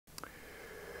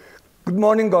Good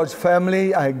morning, God's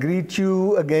family. I greet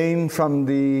you again from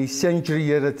the sanctuary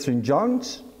here at St.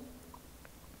 John's.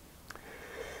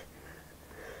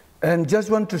 And just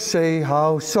want to say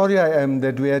how sorry I am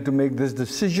that we had to make this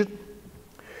decision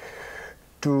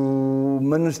to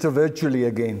minister virtually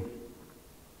again.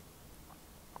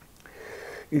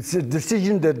 It's a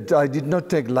decision that I did not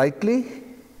take lightly,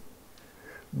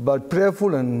 but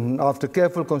prayerful and after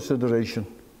careful consideration,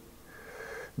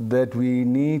 that we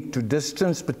need to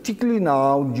distance, particularly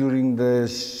now during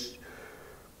this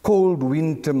cold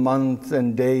winter month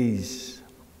and days,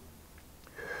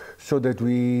 so that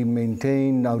we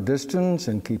maintain our distance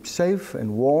and keep safe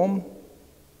and warm,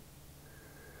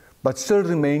 but still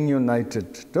remain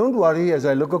united. Don't worry, as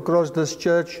I look across this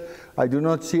church, I do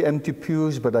not see empty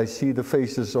pews, but I see the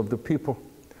faces of the people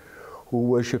who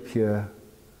worship here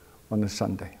on a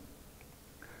Sunday.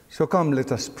 So come,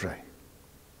 let us pray.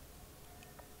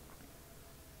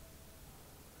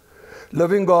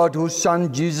 Loving God, whose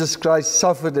Son Jesus Christ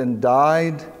suffered and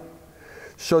died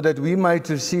so that we might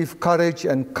receive courage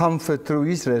and comfort through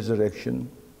his resurrection,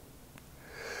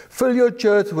 fill your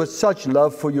church with such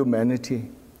love for humanity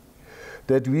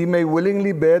that we may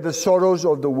willingly bear the sorrows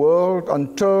of the world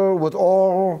until with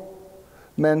all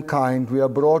mankind we are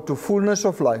brought to fullness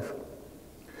of life,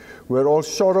 where all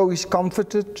sorrow is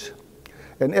comforted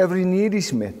and every need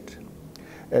is met,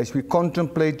 as we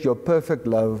contemplate your perfect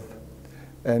love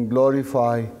and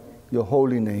glorify your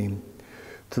holy name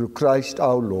through Christ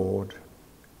our Lord.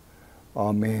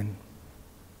 Amen.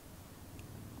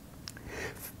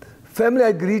 Family,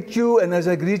 I greet you, and as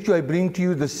I greet you, I bring to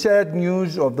you the sad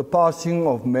news of the passing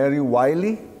of Mary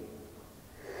Wiley,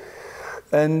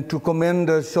 and to commend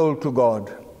her soul to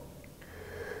God,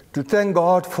 to thank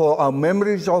God for our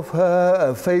memories of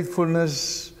her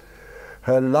faithfulness,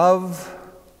 her love,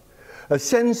 a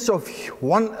sense of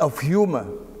humor,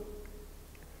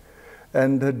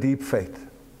 and her deep faith.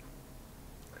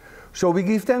 So we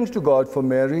give thanks to God for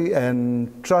Mary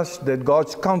and trust that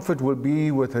God's comfort will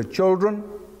be with her children,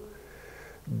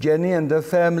 Jenny and her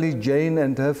family, Jane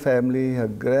and her family, her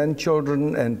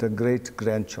grandchildren and her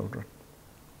great-grandchildren.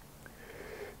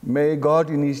 May God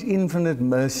in his infinite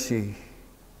mercy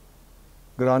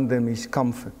grant them his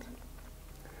comfort.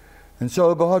 And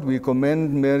so, God, we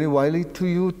commend Mary Wiley to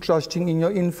you, trusting in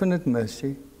your infinite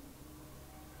mercy,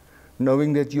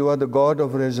 knowing that you are the God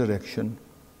of resurrection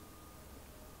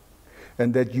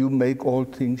and that you make all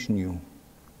things new.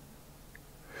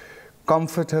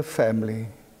 Comfort her family,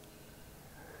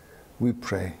 we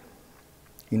pray,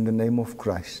 in the name of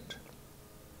Christ.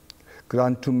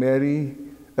 Grant to Mary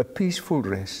a peaceful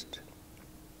rest,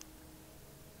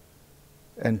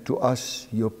 and to us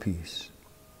your peace.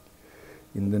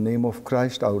 In the name of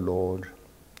Christ our Lord.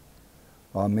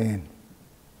 Amen.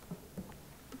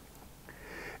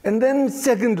 And then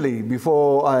secondly,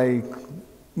 before I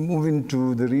move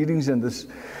into the readings and this,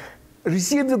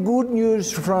 receive the good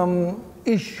news from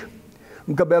Ish.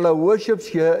 Mkabela worships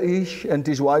here, Ish and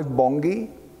his wife Bongi,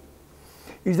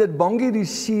 is that Bongi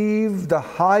received the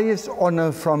highest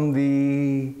honor from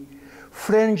the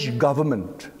French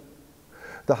government,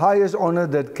 the highest honor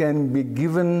that can be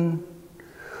given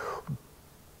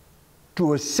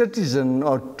to a citizen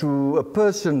or to a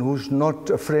person who's not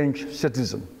a French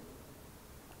citizen.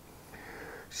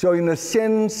 So in a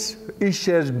sense, Ish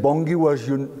says Bongi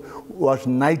was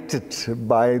knighted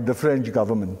by the French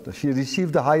government. She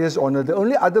received the highest honor. The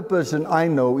only other person I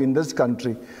know in this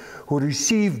country who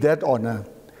received that honor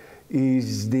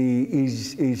is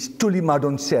Tuli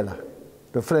Madonsela.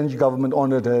 The French government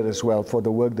honored her as well for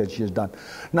the work that she has done.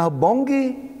 Now,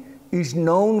 Bongi is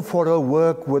known for her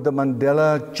work with the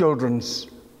Mandela Children's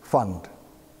Fund.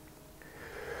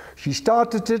 She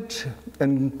started it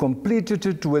and completed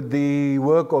it with the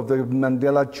work of the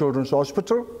Mandela Children's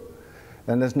Hospital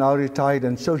and is now retired.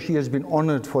 And so she has been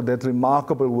honored for that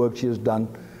remarkable work she has done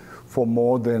for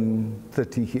more than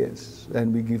 30 years.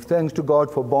 And we give thanks to God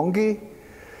for Bongi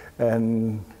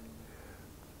and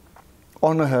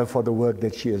honor her for the work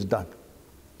that she has done.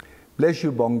 Bless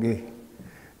you, Bongi.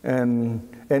 And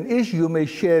Ish, you may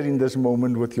share in this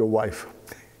moment with your wife.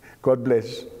 God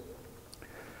bless.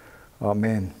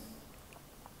 Amen.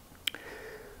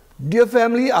 Dear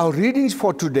family, our readings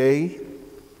for today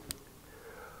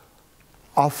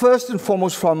are first and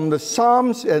foremost from the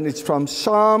Psalms, and it's from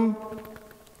Psalm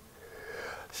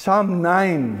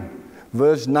 9,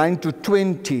 verse 9 to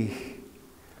 20.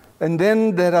 And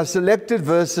then there are selected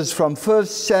verses from 1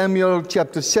 Samuel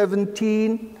chapter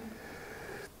 17.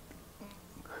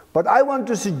 But I want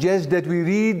to suggest that we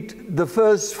read the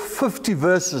first 50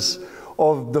 verses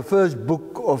of the first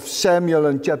book of Samuel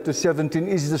in chapter 17.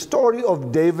 Is the story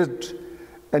of David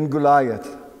and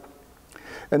Goliath.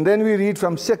 And then we read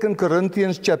from 2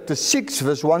 Corinthians chapter 6,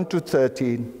 verse 1 to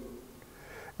 13.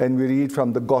 And we read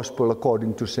from the Gospel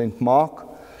according to St. Mark,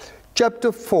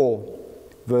 chapter 4,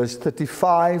 verse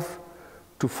 35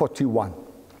 to 41.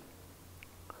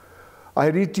 I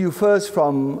read to you first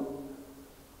from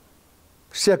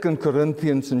 2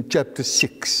 Corinthians in chapter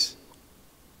 6.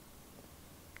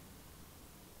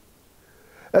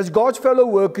 As God's fellow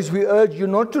workers, we urge you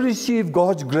not to receive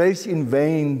God's grace in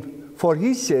vain, for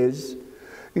he says,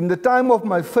 "In the time of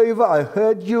my favor I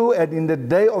heard you, and in the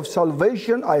day of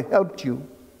salvation I helped you."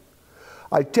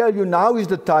 I tell you, now is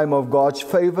the time of God's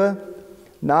favor,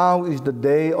 now is the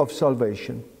day of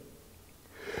salvation.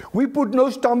 We put no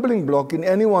stumbling block in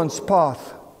anyone's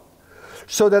path,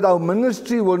 so that our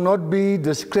ministry will not be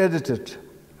discredited.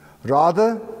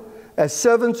 Rather, as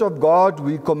servants of God,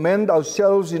 we commend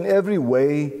ourselves in every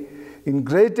way, in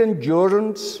great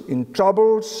endurance, in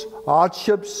troubles,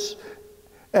 hardships,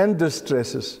 and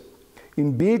distresses,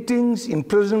 in beatings,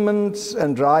 imprisonments,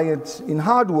 and riots, in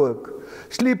hard work,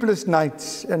 sleepless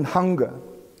nights, and hunger,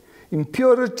 in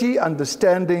purity,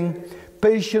 understanding,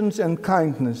 patience, and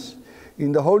kindness,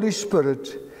 in the Holy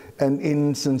Spirit, and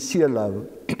in sincere love,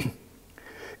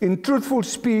 in truthful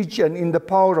speech, and in the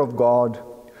power of God,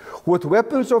 with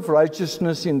weapons of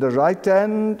righteousness in the right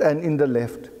hand and in the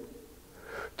left,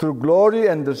 through glory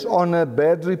and dishonor,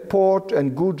 bad report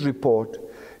and good report,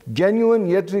 genuine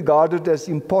yet regarded as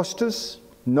impostors,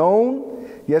 known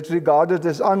yet regarded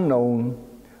as unknown,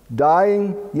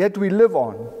 dying yet we live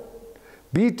on,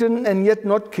 beaten and yet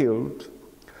not killed,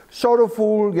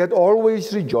 sorrowful yet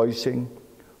always rejoicing,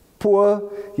 poor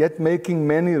yet making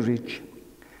many rich,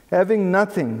 having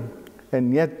nothing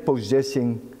and yet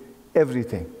possessing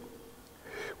everything.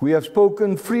 We have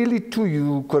spoken freely to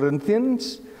you,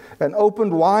 Corinthians, and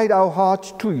opened wide our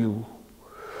hearts to you.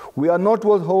 We are not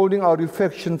withholding our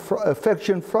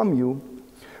affection from you,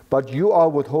 but you are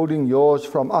withholding yours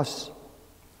from us.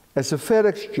 As a fair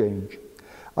exchange,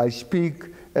 I speak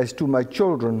as to my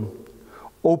children,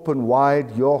 open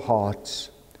wide your hearts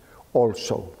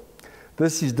also.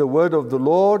 This is the word of the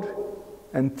Lord,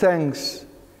 and thanks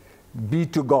be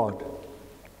to God.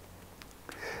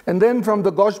 And then from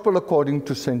the Gospel according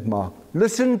to St. Mark,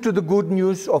 listen to the good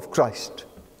news of Christ.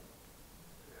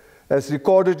 As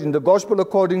recorded in the Gospel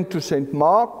according to St.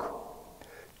 Mark,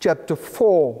 chapter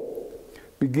 4,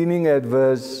 beginning at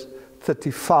verse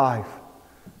 35.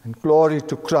 And glory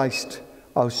to Christ,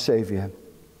 our Savior.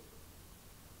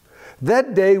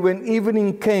 That day when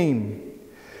evening came,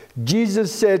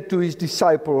 Jesus said to his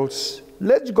disciples,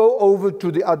 "Let's go over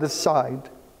to the other side."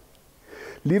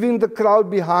 Leaving the crowd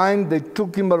behind, they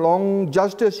took him along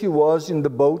just as he was in the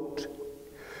boat.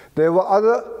 There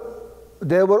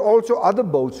were also other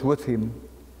boats with him.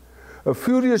 A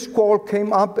furious squall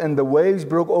came up, and the waves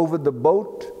broke over the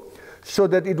boat, so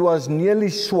that it was nearly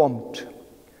swamped.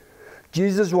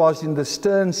 Jesus was in the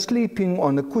stern, sleeping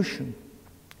on a cushion.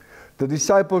 The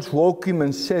disciples woke him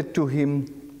and said to him,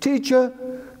 "Teacher,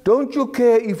 don't you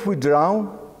care if we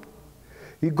drown?"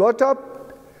 He got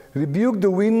up, rebuked the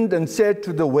wind, and said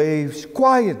to the waves,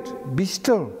 "Quiet, be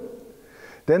still."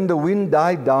 Then the wind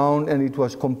died down, and it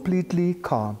was completely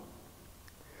calm.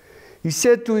 He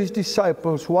said to his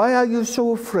disciples, "Why are you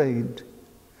so afraid?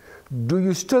 Do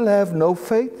you still have no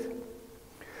faith?"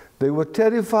 They were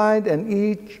terrified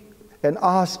and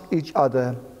asked each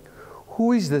other,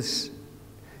 "Who is this?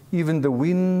 Even the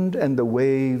wind and the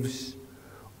waves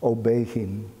obey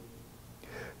him."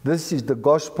 This is the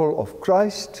gospel of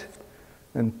Christ,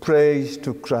 and praise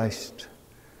to Christ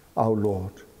our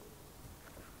Lord.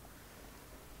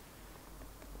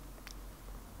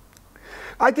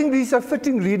 I think these are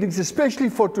fitting readings, especially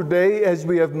for today, as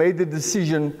we have made the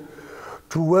decision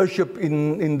to worship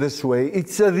in this way.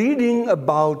 It's a reading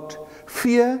about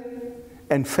fear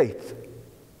and faith.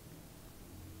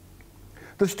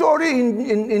 The story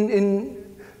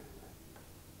in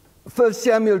 1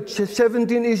 Samuel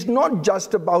 17 is not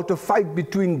just about a fight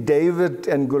between David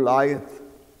and Goliath.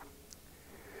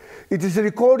 It is a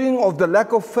recording of the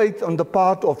lack of faith on the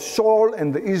part of Saul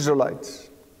and the Israelites,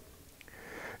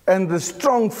 and the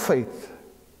strong faith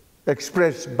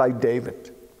expressed by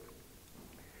David.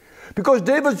 Because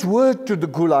David's word to the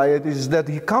Goliath is that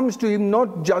he comes to him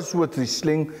not just with his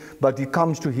sling, but he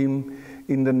comes to him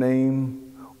in the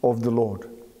name of the Lord.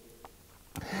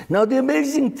 Now, the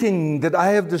amazing thing that I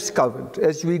have discovered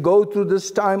as we go through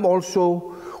this time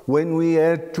also, when we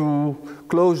had to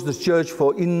close the church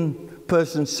for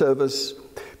in-person service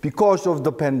because of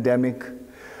the pandemic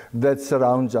that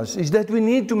surrounds us, is that we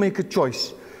need to make a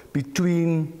choice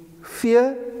between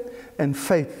fear and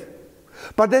faith.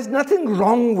 But there's nothing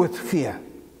wrong with fear.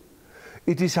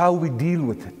 It is how we deal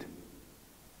with it.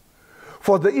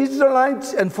 For the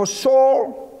Israelites and for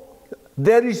Saul,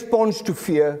 their response to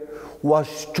fear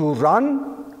was to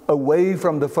run away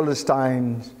from the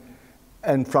Philistines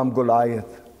and from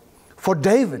Goliath. For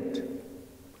David,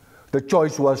 the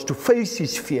choice was to face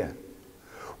his fear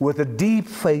with a deep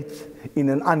faith in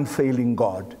an unfailing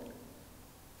God.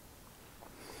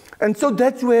 And so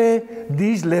that's where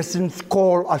these lessons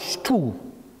call us to.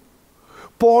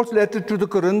 Paul's letter to the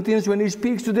Corinthians, when he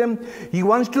speaks to them, he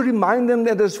wants to remind them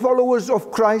that as followers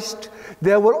of Christ,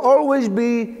 there will always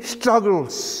be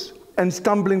struggles and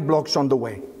stumbling blocks on the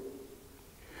way.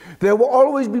 There will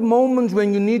always be moments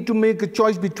when you need to make a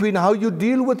choice between how you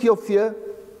deal with your fear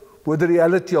with the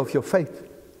reality of your faith.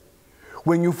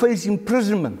 When you face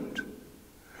imprisonment,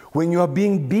 when you are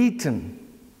being beaten,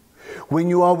 when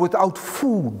you are without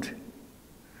food,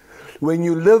 when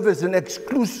you live as an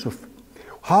exclusive,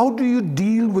 how do you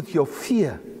deal with your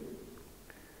fear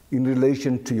in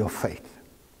relation to your faith?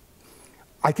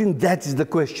 I think that is the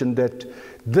question that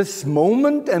this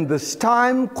moment and this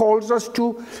time calls us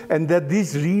to, and that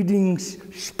these readings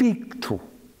speak to.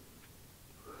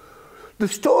 The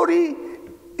story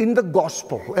in the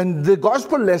gospel, and the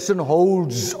gospel lesson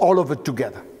holds all of it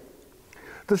together.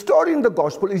 The story in the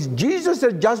gospel is Jesus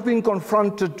has just been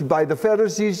confronted by the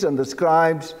Pharisees and the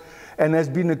scribes and has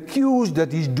been accused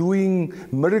that he's doing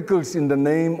miracles in the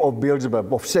name of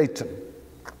Beelzebub, of Satan.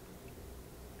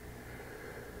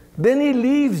 Then he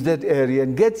leaves that area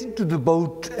and gets into the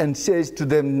boat and says to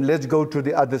them, let's go to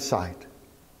the other side.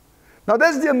 Now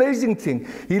that's the amazing thing.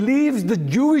 He leaves the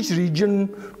Jewish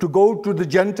region to go to the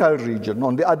Gentile region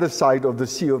on the other side of the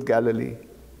Sea of Galilee.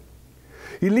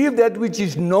 He leaves that which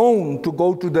is known to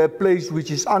go to the place which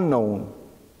is unknown.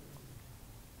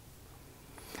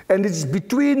 And it's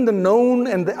between the known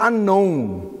and the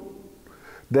unknown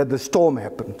that the storm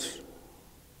happens.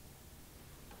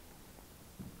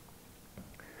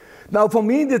 Now for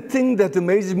me, the thing that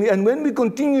amazes me, and when we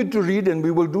continue to read, and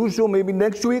we will do so maybe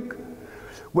next week,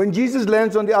 when Jesus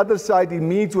lands on the other side, he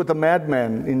meets with a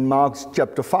madman in Mark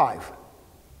chapter 5.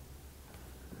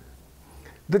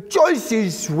 The choice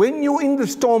is, when you're in the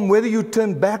storm, whether you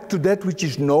turn back to that which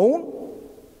is known,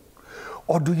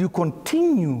 or do you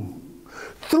continue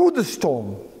through the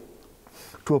storm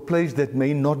to a place that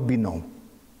may not be known,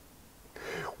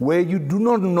 where you do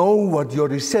not know what your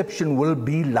reception will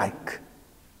be like.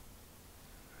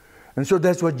 And so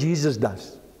that's what Jesus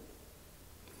does.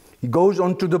 He goes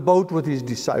onto the boat with his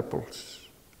disciples.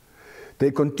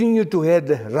 They continue to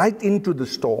head right into the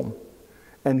storm,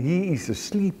 and he is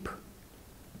asleep.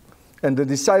 And the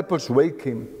disciples wake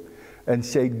him and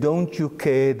say, don't you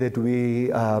care that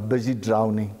we are busy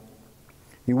drowning?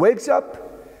 He wakes up,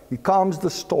 he calms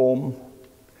the storm.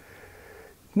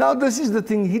 Now this is the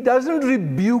thing, he doesn't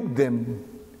rebuke them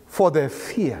for their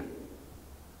fear.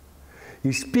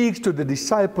 He speaks to the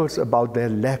disciples about their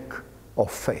lack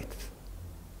of faith.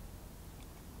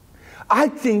 I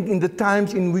think in the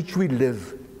times in which we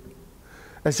live,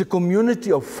 as a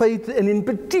community of faith, and in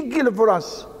particular for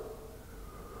us,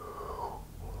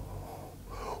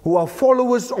 who are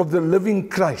followers of the living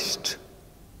Christ,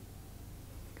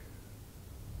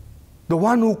 the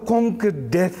one who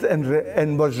conquered death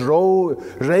and was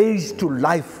raised to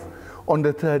life on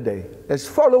the third day, as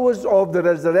followers of the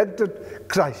resurrected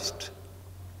Christ,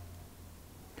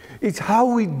 it's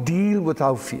how we deal with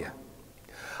our fear.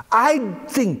 I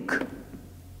think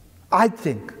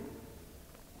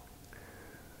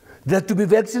that to be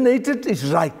vaccinated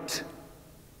is right.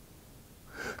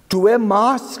 To wear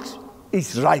masks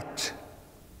is right.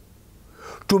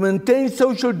 To maintain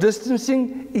social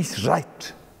distancing is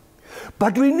right.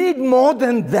 But we need more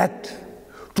than that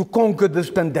to conquer this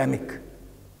pandemic.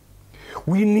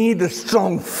 We need a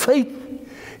strong faith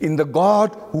in the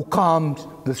God who calms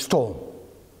the storm.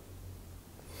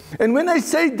 And when I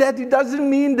say that, it doesn't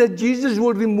mean that Jesus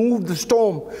will remove the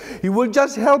storm. He will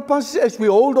just help us as we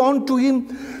hold on to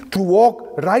him to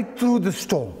walk right through the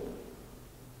storm.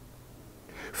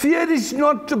 Fear is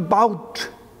not about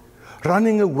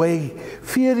running away.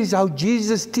 Fear is how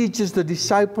Jesus teaches the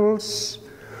disciples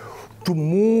to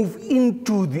move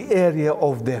into the area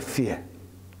of their fear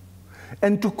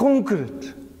and to conquer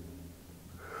it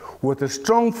with a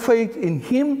strong faith in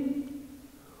him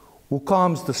who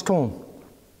calms the storm.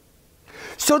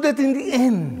 So that in the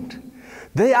end,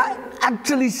 they are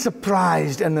actually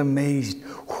surprised and amazed.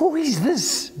 Who is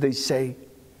this, they say,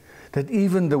 that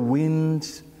even the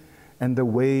winds and the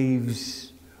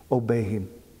waves obey him?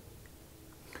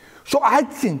 So I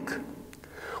think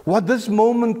what this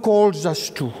moment calls us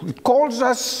to, it calls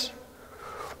us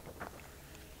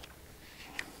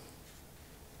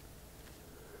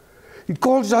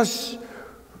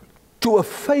to a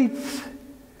faith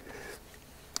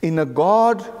in a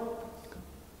God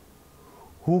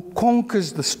who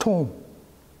conquers the storm.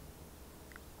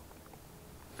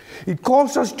 It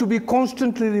calls us to be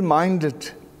constantly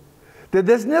reminded that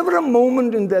there's never a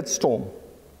moment in that storm,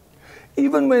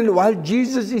 even while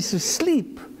Jesus is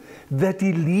asleep, that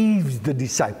he leaves the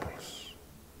disciples.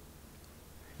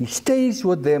 He stays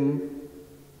with them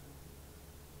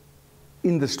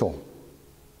in the storm.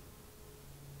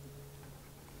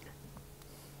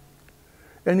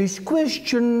 And his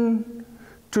question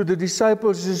to the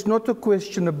disciples is not a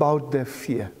question about their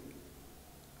fear.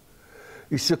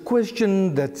 It's a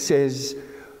question that says,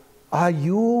 are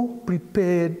you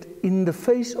prepared in the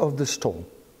face of the storm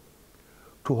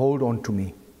to hold on to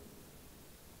me?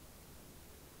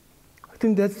 I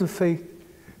think that's the faith.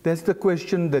 That's the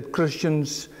question that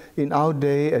Christians in our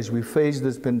day, as we face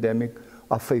this pandemic,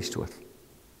 are faced with.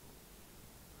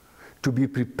 To be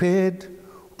prepared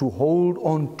to hold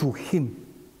on to him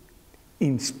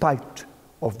in spite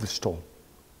of the storm.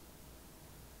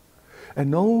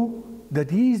 And know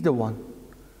that he is the one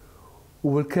who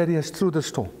will carry us through the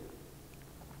storm.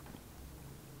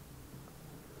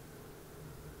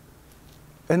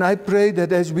 And I pray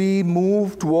that as we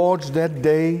move towards that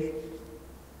day,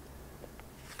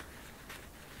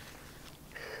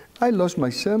 I lost my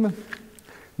sermon,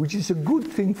 which is a good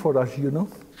thing for us, you know.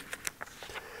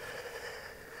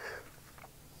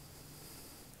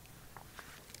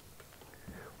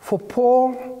 For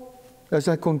Paul, as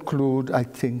I conclude, I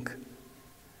think,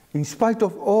 in spite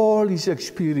of all his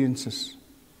experiences,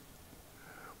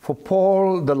 for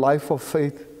Paul, the life of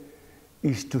faith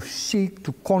is to seek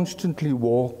to constantly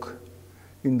walk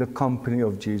in the company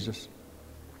of Jesus.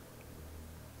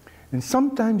 And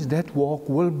sometimes that walk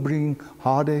will bring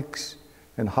heartaches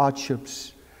and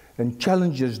hardships and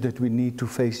challenges that we need to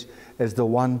face as the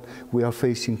one we are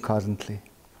facing currently.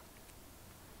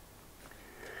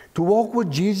 To walk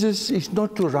with Jesus is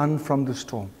not to run from the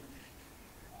storm.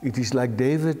 It is like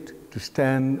David to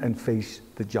stand and face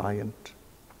the giant.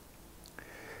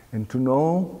 And to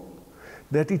know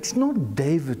that it's not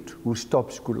David who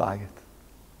stops Goliath.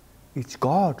 It's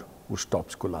God who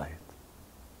stops Goliath.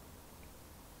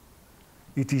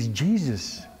 It is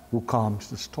Jesus who calms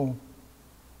the storm.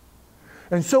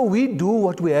 And so we do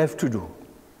what we have to do.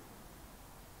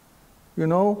 You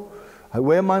know, I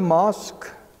wear my mask,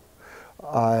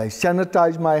 I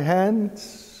sanitize my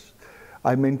hands,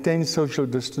 I maintain social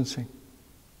distancing.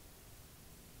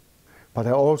 But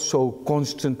I also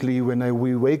constantly, when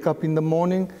we wake up in the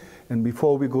morning and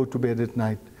before we go to bed at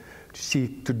night,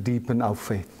 seek to deepen our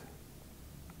faith.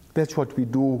 That's what we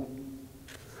do.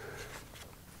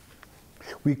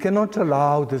 We cannot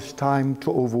allow this time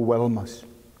to overwhelm us.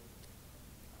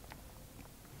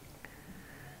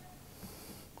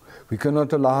 We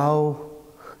cannot allow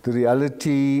the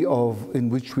reality in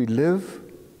which we live,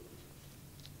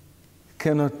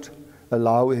 cannot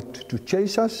allow it to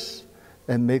chase us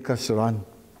and make us run.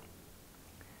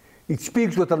 It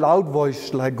speaks with a loud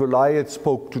voice like Goliath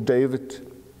spoke to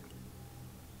David.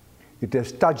 It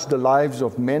has touched the lives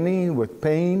of many with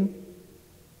pain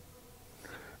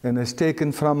and has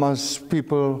taken from us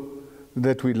people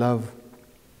that we love.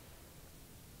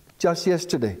 Just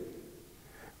yesterday,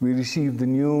 we received the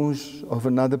news of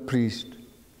another priest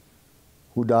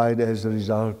who died as a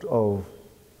result of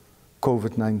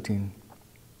COVID-19.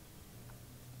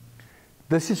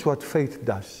 This is what faith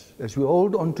does. As we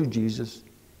hold on to Jesus,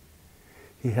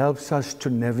 he helps us to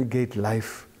navigate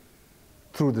life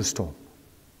through the storm.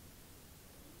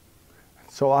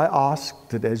 So I ask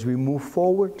that as we move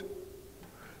forward,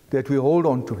 that we hold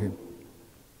on to him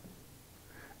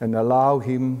and allow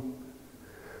him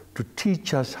to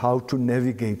teach us how to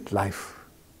navigate life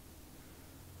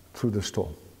through the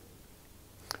storm.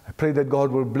 I pray that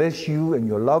God will bless you and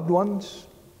your loved ones,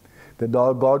 that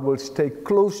God will stay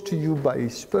close to you by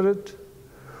his Spirit,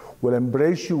 will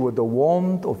embrace you with the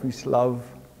warmth of his love,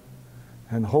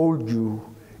 and hold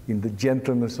you in the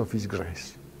gentleness of his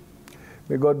grace.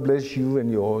 May God bless you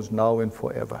and yours now and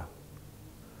forever.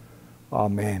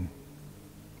 Amen.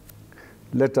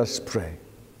 Let us pray.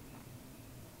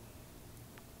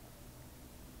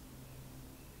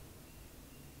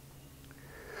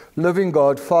 Living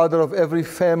God, Father of every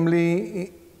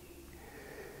family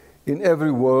in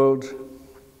every world,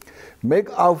 make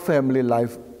our family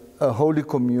life a holy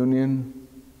communion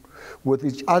with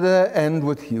each other and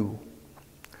with you,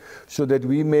 so that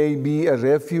we may be a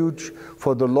refuge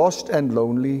for the lost and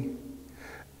lonely,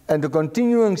 and a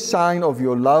continuing sign of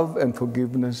your love and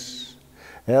forgiveness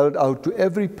held out to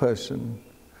every person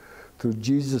through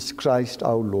Jesus Christ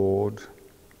our Lord.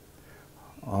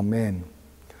 Amen.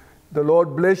 The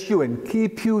Lord bless you and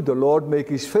keep you. The Lord make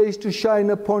his face to shine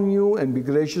upon you and be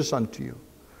gracious unto you.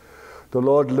 The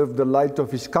Lord lift the light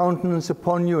of his countenance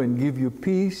upon you and give you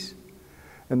peace.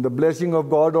 And the blessing of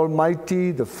God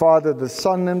Almighty, the Father, the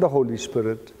Son, and the Holy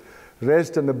Spirit,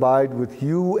 rest and abide with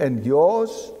you and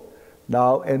yours,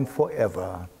 now and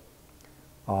forever.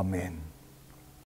 Amen.